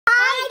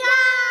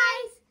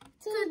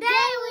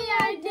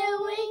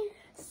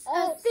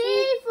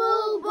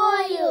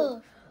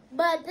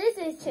But this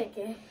is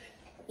chicken.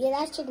 Yeah,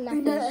 that's chicken, not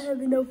We're fish. not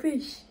having no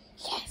fish.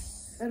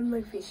 Yes. I don't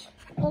like fish.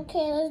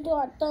 Okay, let's do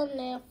our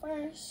thumbnail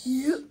first.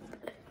 Yep.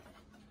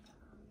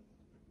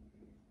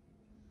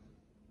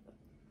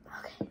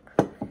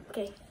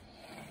 Okay.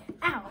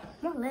 Ow,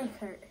 my leg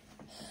hurt.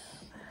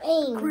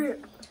 Aim.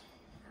 Grip.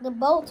 The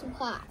bowl too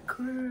hot.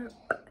 Grip.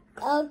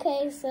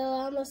 Okay, so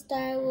I'm gonna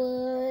start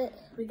with.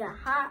 We got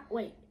hot.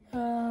 Wait.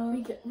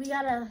 We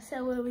gotta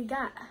say what we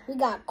got. We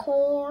got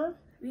corn.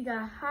 We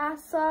got hot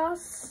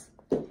sauce.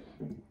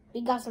 We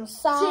got some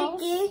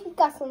sauce. Chicken. We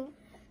got some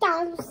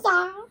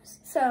sauce.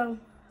 So.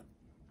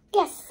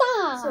 Yes,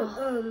 sauce.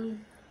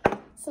 Some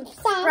sauce.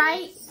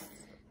 Sprite.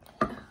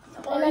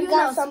 And I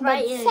got some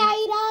potatoes.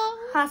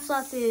 Hot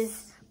sauce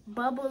is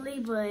bubbly,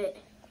 but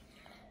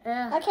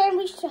I can't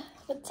reach the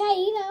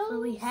potatoes.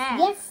 what we have.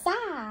 Yes,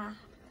 sir.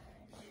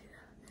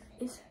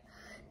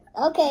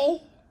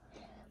 Okay.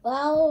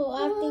 Well,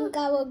 I think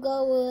I will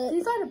go with.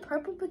 These are the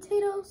purple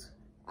potatoes.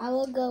 I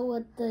will go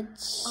with the.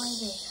 Are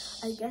they?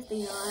 I guess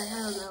they are. I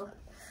don't know.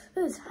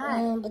 This is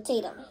hot.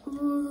 Potato.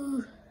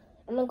 Ooh.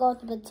 I'm gonna go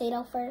with the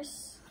potato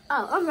first.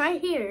 Oh, I'm right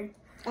here.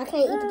 I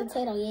can't eat the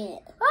potato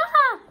yet.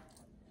 Ah!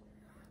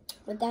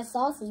 But that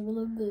sauce is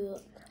really good.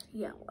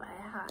 Yeah, why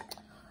hot?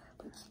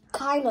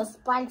 Kind of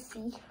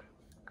spicy.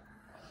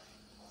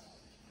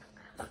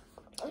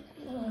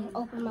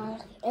 Open my.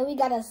 And we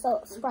got a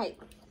Sprite.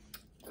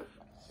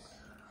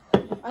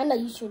 I know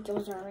you should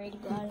yours already,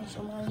 but I didn't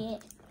show mine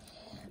yet.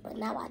 But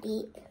now I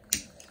did.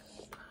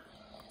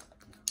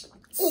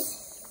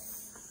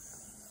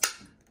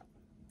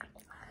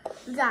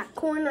 We got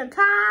corn on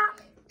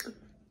top.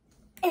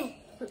 I'm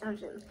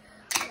just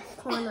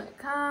corn on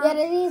top. Yeah,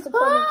 that is a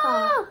corn on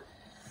top.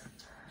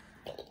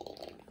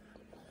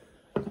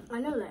 I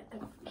know that.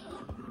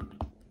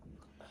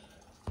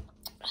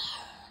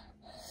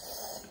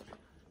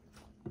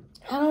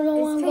 I don't know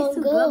what I'm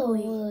gonna go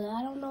bubbly. with.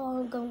 I don't know what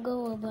I'm gonna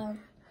go with, but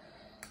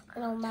it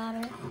don't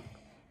matter.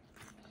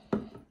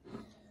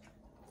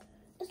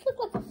 This looks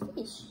like a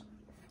fish.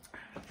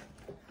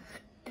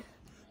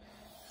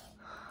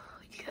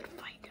 You gotta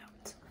find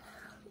out.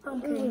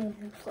 Okay.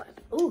 Flat.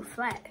 Ooh,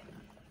 flat.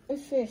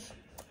 It's fish.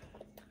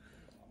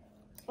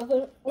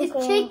 Okay, It's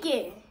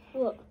chicken.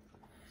 Look.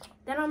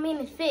 That don't mean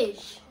it's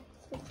fish.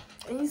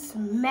 It's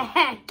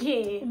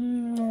smacking.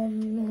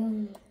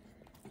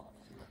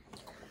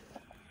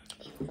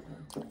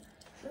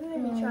 Let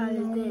me try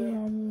this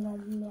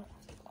then.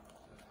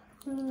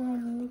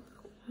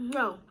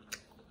 No.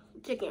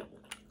 Chicken.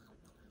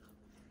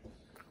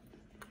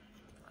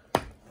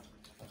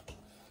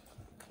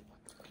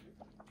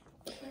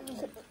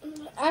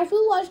 If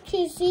you watch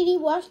Kid City,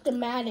 watch the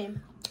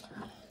Madden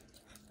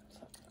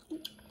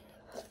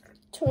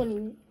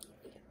 20.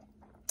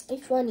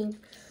 It's funny.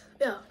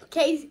 Yeah.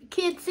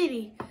 Kid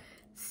City.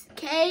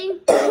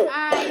 KIDS.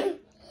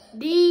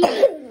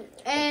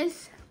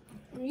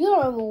 You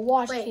don't even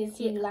watch Wait, Kid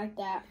City like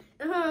that.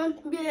 You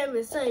didn't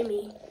even say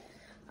me.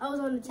 I was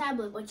on the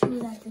tablet, but you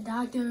was at the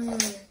doctor.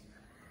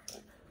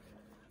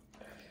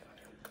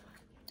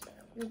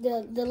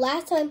 The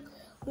last time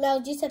when I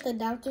was just at the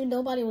doctor,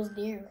 nobody was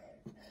there.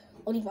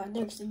 Only my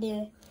nurse was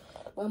there.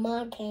 My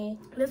mom came.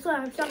 That's what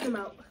I'm talking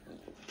about.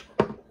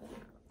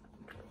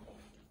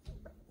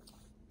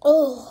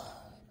 Oh.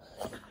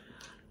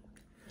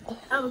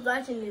 I was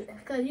watching it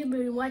because you've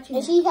been watching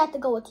And it. she had to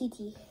go with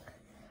TT.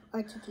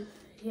 Or TT.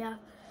 Yeah.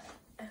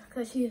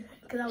 Because I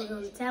was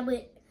on the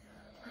tablet.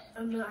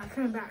 I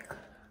turned back.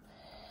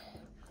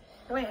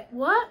 Wait,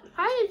 what?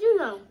 How did you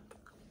know?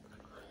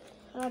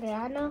 How did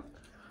I know?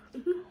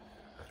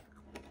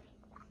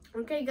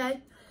 Okay, guys.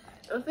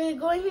 I'm finna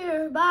go in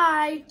here.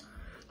 Bye.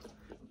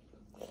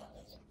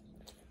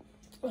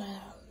 Oh,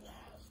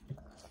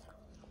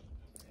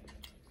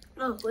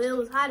 well, it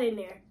was hot in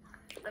there.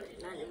 I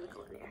did not even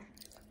go in there.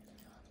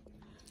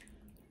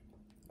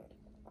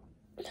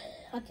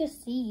 I can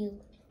see you.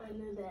 I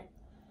know that.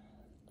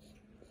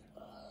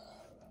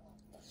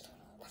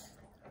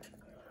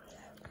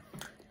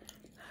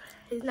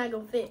 It's not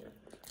gonna fit.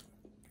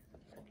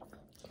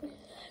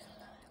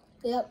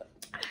 Yep.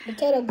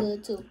 Potato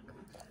good too.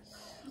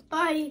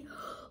 Bye.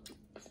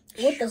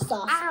 With the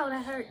sauce. Ow,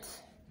 that hurts.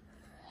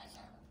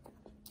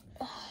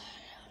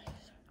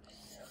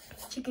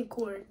 Chicken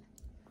corn.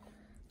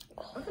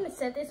 I'm gonna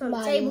set this on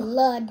the table. My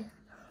blood.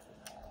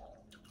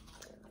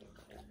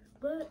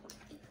 But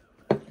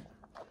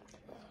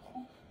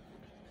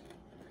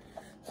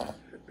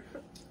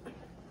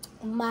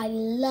My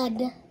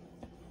blood.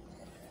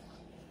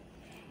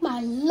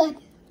 My blood.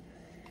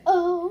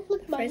 Oh,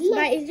 look at my first blood.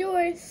 bite is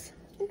yours.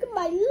 Look at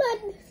my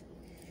blood.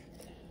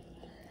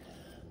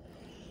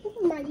 Look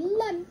at my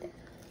blood.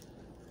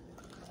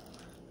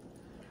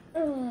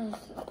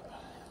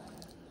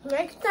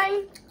 Next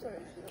time,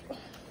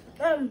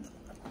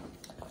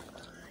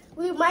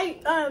 we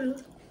might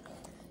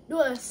do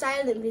a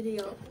silent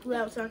video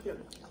without talking.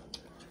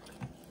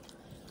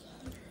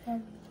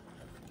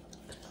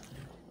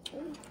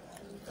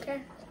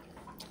 Okay.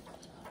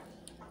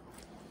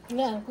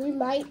 Yeah, we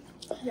might.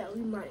 Yeah,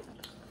 we might.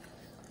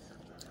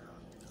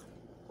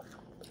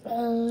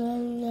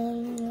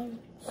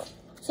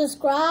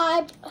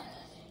 Subscribe.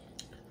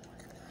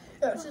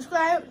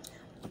 Subscribe.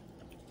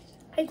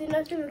 Hit the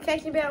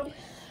notification bell.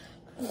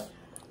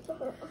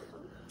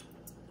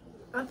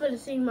 I'm finna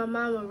sing my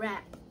mama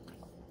rap.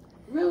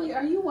 Really?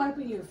 Are you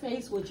wiping your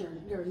face with your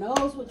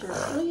nose with your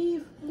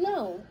sleeve?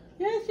 No.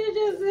 Yes, you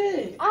just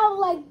did. I was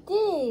like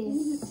this.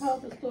 You just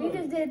told the story. You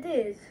just did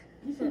this.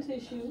 You some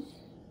tissue.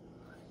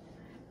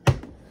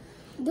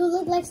 Do it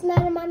look like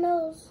snot on my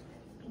nose?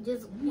 You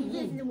just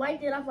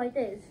wiped it off like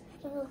this.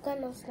 I don't got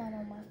no snot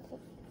on my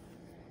foot.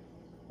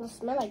 It don't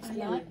smell like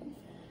snot.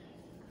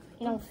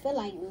 It don't feel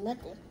like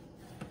nothing.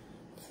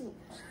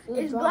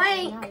 It's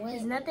blank.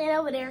 There's nothing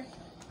over there.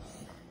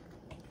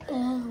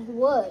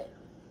 What?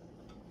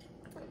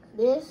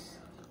 This?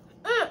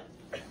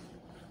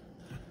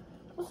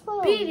 What's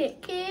wrong? Beat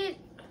it, kid.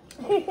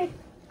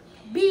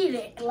 Beat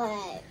it.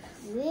 Black.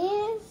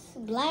 This?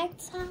 Black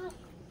top?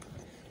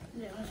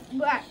 Yeah,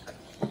 black.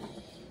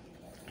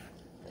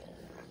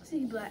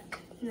 See, black.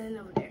 Nothing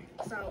over there.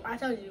 So, I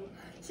told you.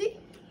 See?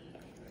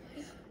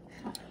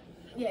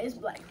 Yeah, it's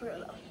black for real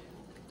though.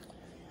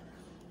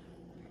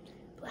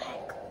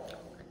 Black.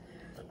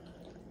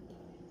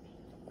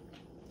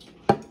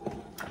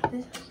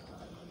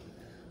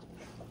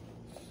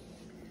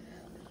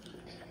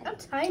 I'm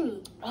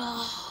tiny.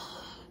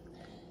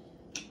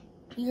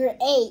 You're 8.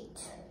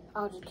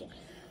 I'll just kidding.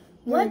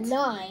 You're What?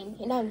 9,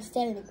 and I'm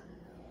standing.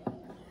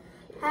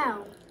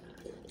 How?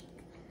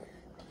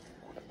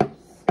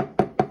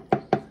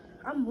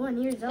 I'm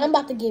 1 year old. I'm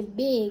about to get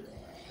big.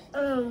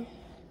 But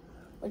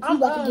you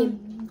about to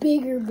get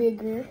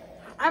bigger.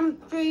 I'm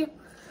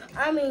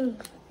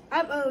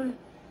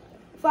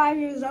 5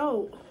 years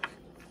old.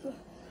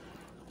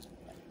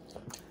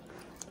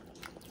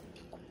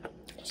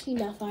 She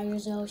not 5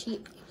 years old.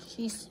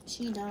 She's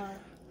 9.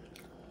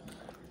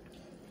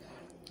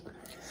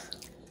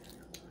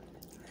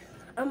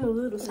 I'm a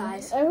little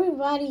size.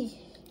 Everybody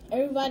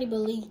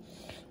believe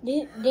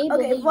they Okay,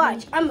 believe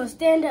watch. I'm gonna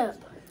stand up.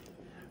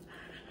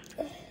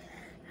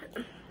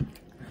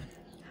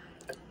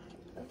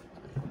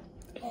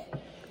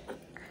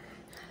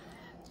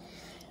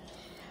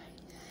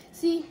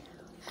 See?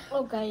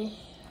 Okay.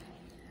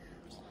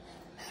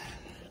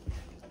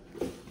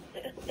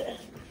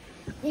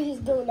 You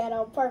just doing that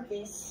on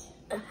purpose.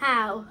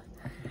 How?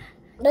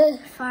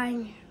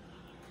 Fine.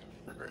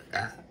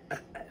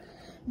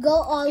 Go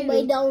all the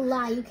way, don't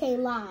lie. You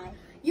can't lie.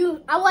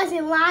 I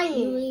wasn't You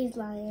lying. is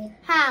lying.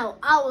 How?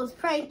 I was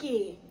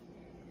pranking.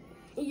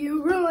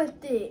 You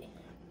ruined it.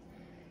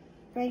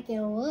 Frankie,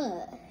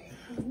 what?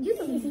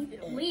 You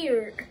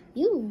weird.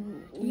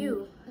 You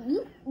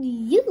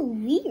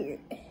weird.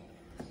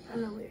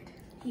 I'm not weird.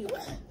 You.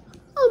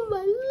 Oh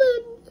my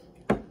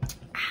lord.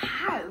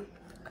 How?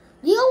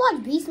 You don't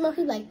watch Beast Mode?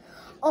 He's like,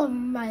 oh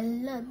my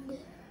lord.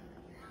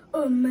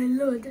 Oh my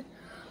lord.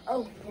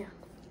 Oh yeah.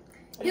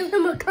 Give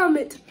him a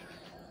comment.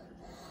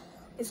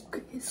 It's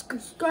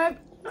subscribe.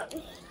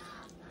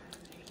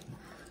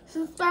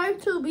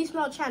 Subscribe to Beast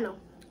Mode channel.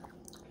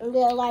 And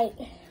they're like,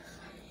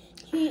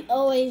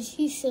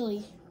 he's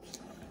silly.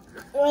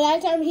 Well,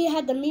 that time he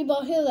had the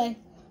meatball, he was like,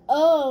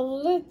 oh,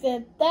 look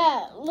at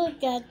that.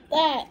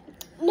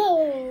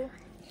 No.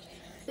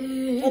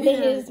 And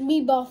then his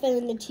meatball fell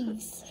in the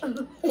cheese.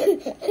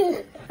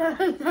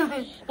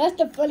 That's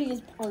the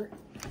funniest part.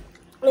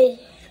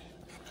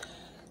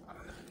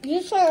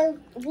 You sure?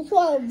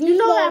 You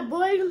know that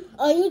boy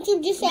on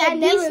YouTube just said that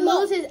never Beast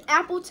Mode. loses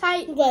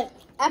appetite. But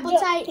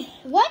Appetite.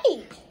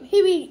 wait.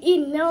 He be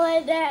eating no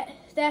like that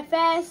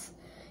fast.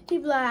 He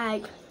be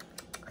like,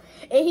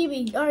 and he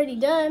be already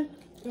done.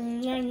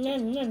 And then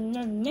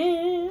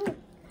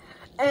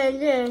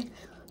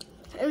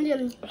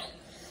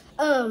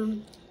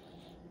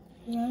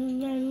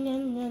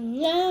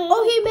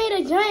oh, he made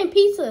a giant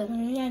pizza.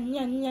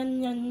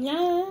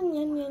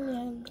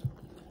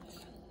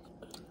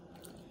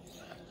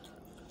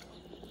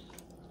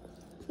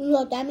 You know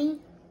what that means?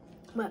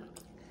 What?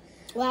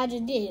 What I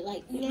just did,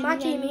 like no,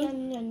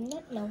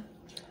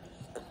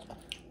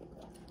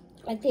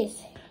 like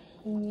this,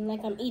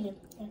 like I'm eating.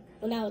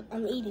 When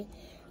I'm eating,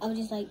 I was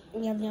just like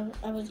yum yum.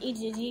 I was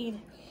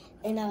eating,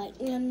 and I like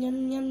yum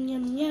yum yum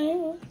yum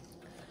yum.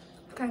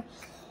 Okay.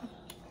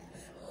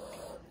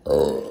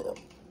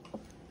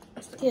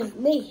 Excuse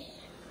me.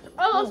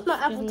 Oh, that's my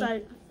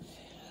appetite.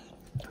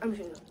 I'm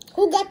sure.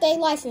 Who got their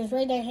license?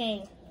 Raise their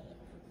hand.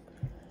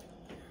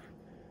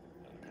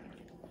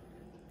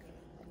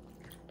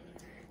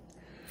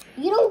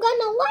 You don't got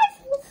no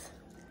license?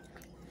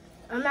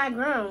 I'm not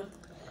grown.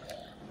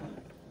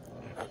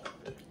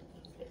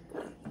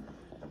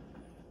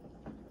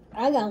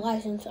 I got a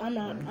license. I'm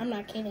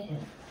not kidding.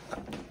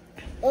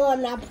 Or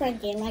I'm not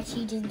pranking like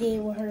she just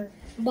did with her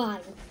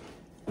body.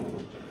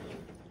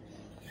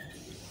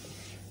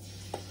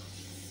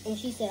 And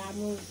she said I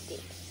moved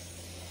it.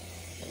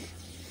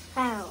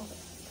 How?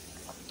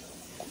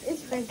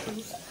 It's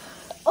crazy.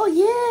 Oh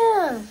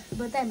yeah,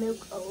 but that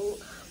milk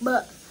old.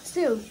 But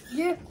still,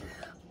 yeah.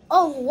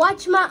 Oh,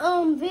 watch my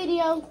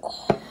video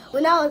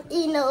when I was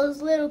eating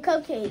those little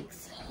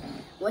cupcakes.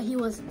 Well, he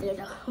wasn't there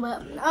though.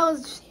 But I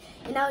was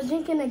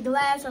drinking a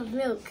glass of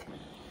milk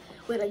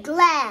with a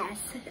glass,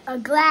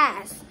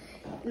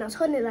 and I was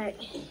holding it like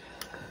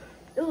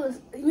it was,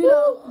 you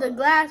know, the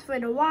glass for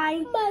the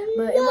wine, but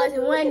it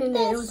wasn't wine in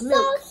there. It was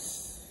milk.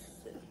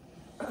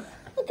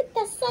 Look at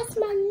that sauce,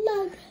 my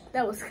love.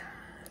 That was.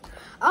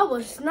 I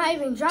was not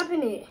even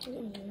dropping it.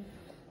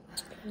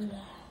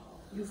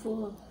 You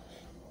full?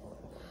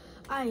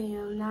 I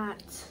am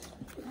not.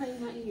 How you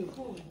not eating your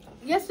corn?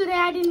 Yesterday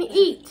I didn't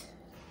eat.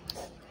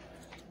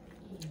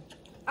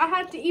 I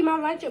had to eat my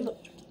lunch, but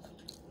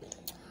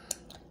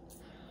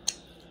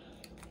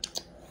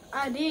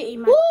I did eat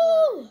my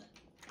corn.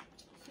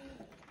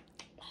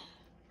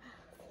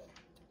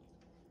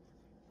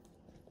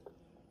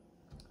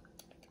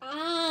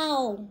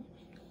 Ow.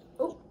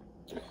 Oh.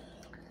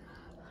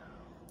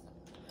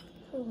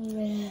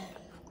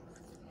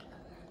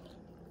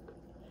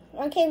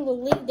 I can't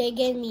believe they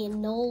gave me a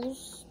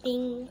nose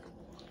thing.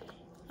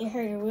 It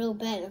hurt real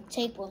bad. The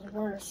tape was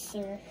worse,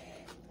 sir.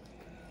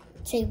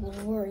 The tape was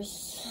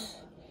worse.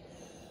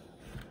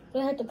 I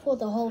had to pull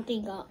the whole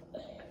thing up.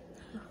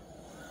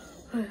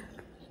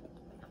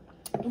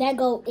 That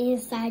go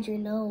inside your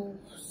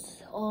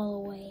nose all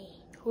the way.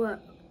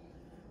 What?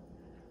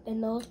 The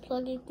nose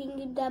plugging thing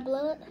in that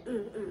blood.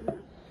 Mm-mm.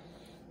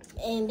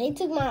 And they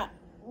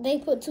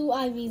put 2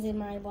 IVs in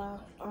my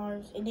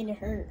arms. It didn't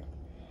hurt.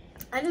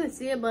 I didn't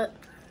see it, but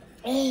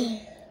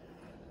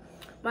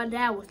my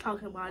dad was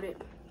talking about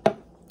it.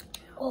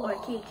 Or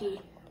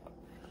Kiki.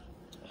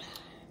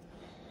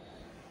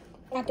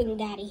 I think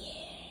Daddy.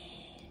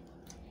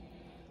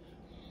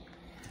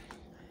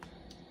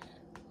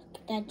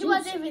 That You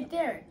wasn't even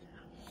there.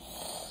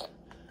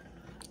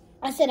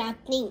 I said I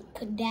think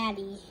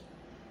Daddy.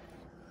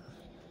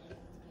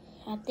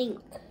 I think.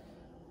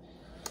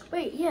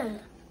 Wait, yeah.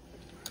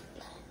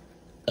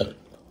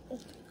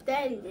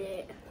 Daddy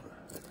did.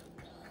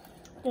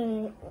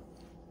 I'm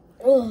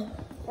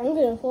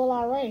getting full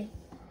already.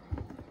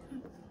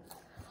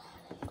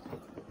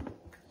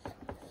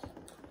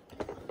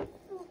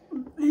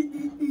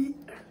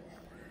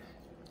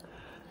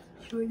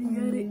 Shorty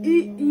gotta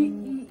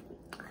eat.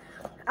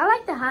 I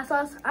like the hot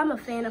sauce. I'm a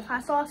fan of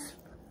hot sauce.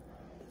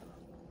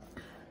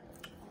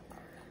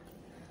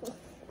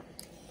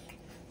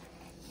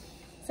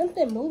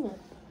 Something moving.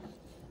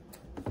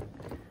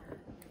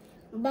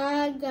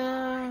 Bye,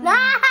 guys.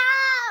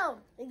 No!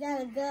 We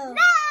gotta go.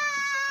 No!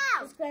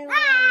 Subscribe. No!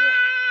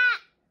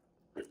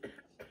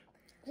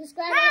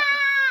 Subscribe.